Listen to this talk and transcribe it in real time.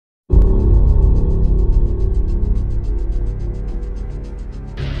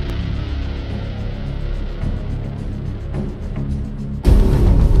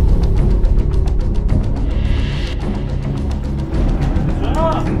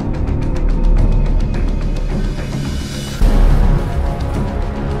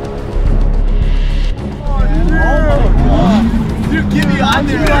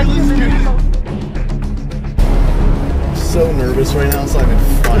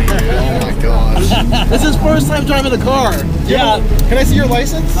This is his first time driving a car. Yeah. Can I see your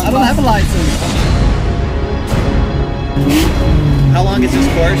license? I don't have a license. How long is this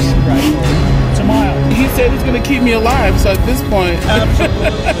course? It's a mile. He said it's going to keep me alive, so at this point,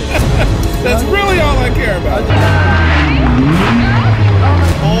 that's really all I care about.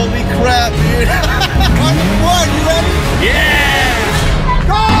 Holy crap, dude. On the floor, you ready? Yeah!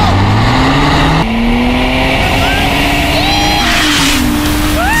 Go!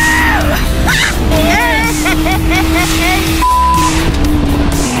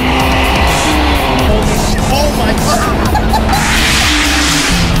 Oh my god!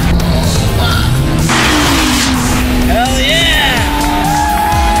 Hell yeah!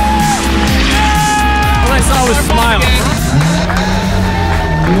 All I saw was smile.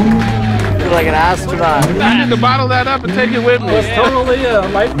 You're like an astronaut. I need to bottle that up and take it with me. It's totally a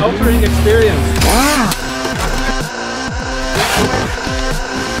life-altering experience.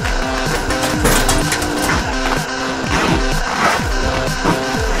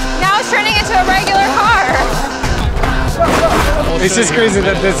 Now it's turning into a regular car. It's just crazy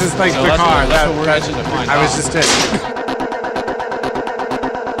that this is like the car. I was just it.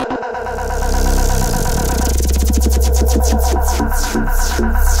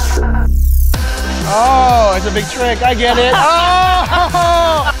 Oh, it's a big trick. I get it.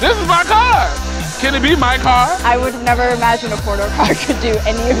 Oh! This is my car. Can it be my car? I would have never imagined a four-door car could do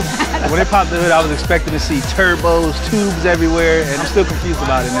any of that. When it popped the hood, I was expecting to see turbos, tubes everywhere, and I'm still confused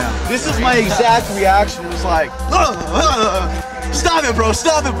about it now. This is my exact reaction. It was like, stop it, bro,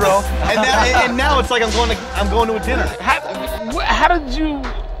 stop it, bro. And now it's like I'm going to a dinner. How did you,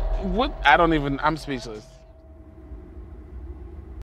 what, I don't even, I'm speechless.